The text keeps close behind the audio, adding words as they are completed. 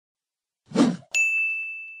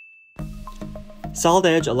Solid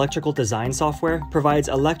Edge electrical design software provides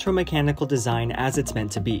electromechanical design as it's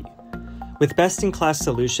meant to be. With best-in-class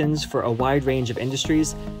solutions for a wide range of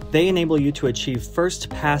industries, they enable you to achieve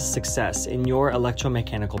first-pass success in your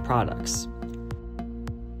electromechanical products.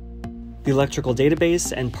 The electrical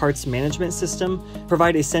database and parts management system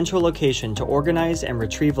provide a central location to organize and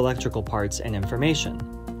retrieve electrical parts and information.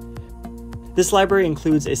 This library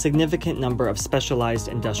includes a significant number of specialized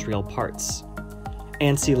industrial parts.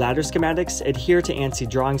 ANSI ladder schematics adhere to ANSI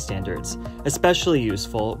drawing standards, especially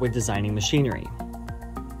useful when designing machinery.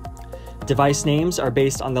 Device names are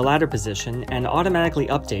based on the ladder position and automatically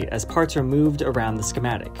update as parts are moved around the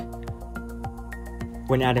schematic.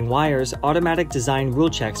 When adding wires, automatic design rule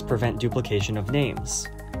checks prevent duplication of names.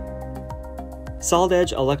 Solid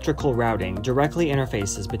Edge electrical routing directly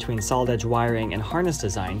interfaces between Solid Edge wiring and harness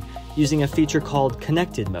design using a feature called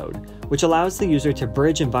Connected Mode, which allows the user to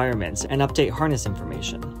bridge environments and update harness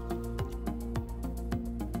information.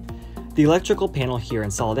 The electrical panel here in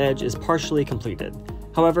Solid Edge is partially completed.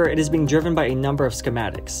 However, it is being driven by a number of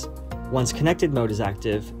schematics. Once Connected Mode is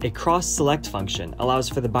active, a cross-select function allows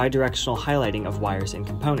for the bidirectional highlighting of wires and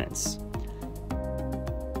components.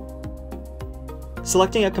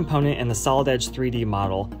 Selecting a component in the Solid Edge 3D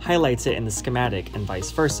model highlights it in the schematic and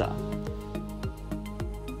vice versa.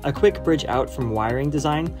 A quick bridge out from wiring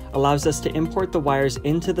design allows us to import the wires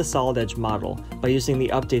into the Solid Edge model by using the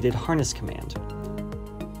updated harness command.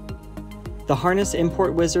 The harness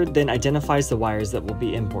import wizard then identifies the wires that will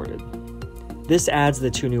be imported. This adds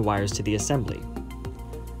the 2 new wires to the assembly.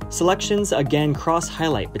 Selections again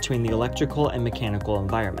cross-highlight between the electrical and mechanical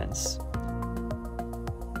environments.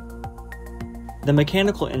 The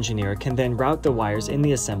mechanical engineer can then route the wires in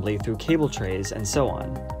the assembly through cable trays and so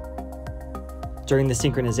on. During the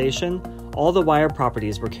synchronization, all the wire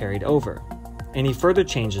properties were carried over. Any further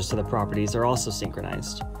changes to the properties are also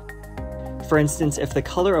synchronized. For instance, if the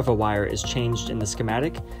color of a wire is changed in the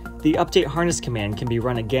schematic, the update harness command can be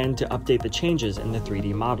run again to update the changes in the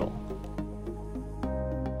 3D model.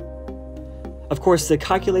 Of course, the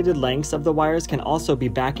calculated lengths of the wires can also be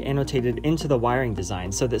back annotated into the wiring design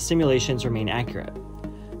so that simulations remain accurate.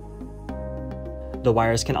 The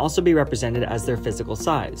wires can also be represented as their physical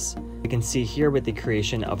size. You can see here with the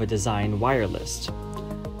creation of a design wire list.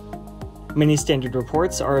 Many standard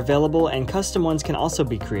reports are available and custom ones can also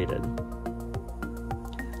be created.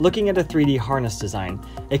 Looking at a 3D harness design,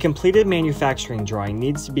 a completed manufacturing drawing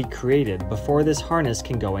needs to be created before this harness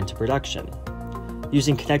can go into production.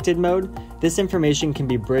 Using Connected Mode, this information can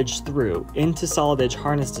be bridged through into Solid Edge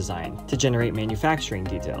harness design to generate manufacturing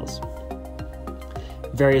details.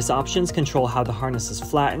 Various options control how the harness is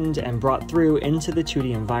flattened and brought through into the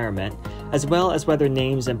 2D environment, as well as whether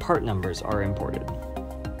names and part numbers are imported.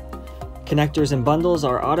 Connectors and bundles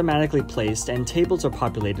are automatically placed and tables are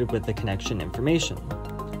populated with the connection information.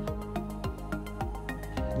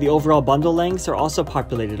 The overall bundle lengths are also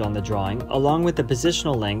populated on the drawing, along with the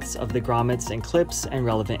positional lengths of the grommets and clips and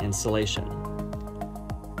relevant installation.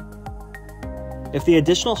 If the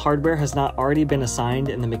additional hardware has not already been assigned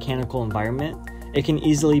in the mechanical environment, it can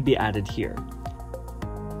easily be added here.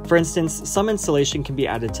 For instance, some installation can be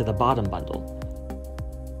added to the bottom bundle.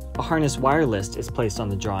 A harness wire list is placed on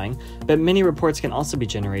the drawing, but many reports can also be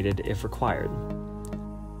generated if required.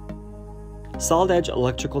 Solid Edge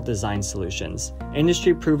electrical design solutions,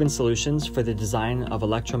 industry-proven solutions for the design of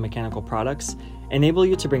electromechanical products, enable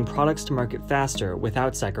you to bring products to market faster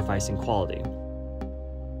without sacrificing quality.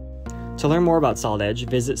 To learn more about Solid Edge,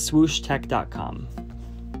 visit swooshtech.com.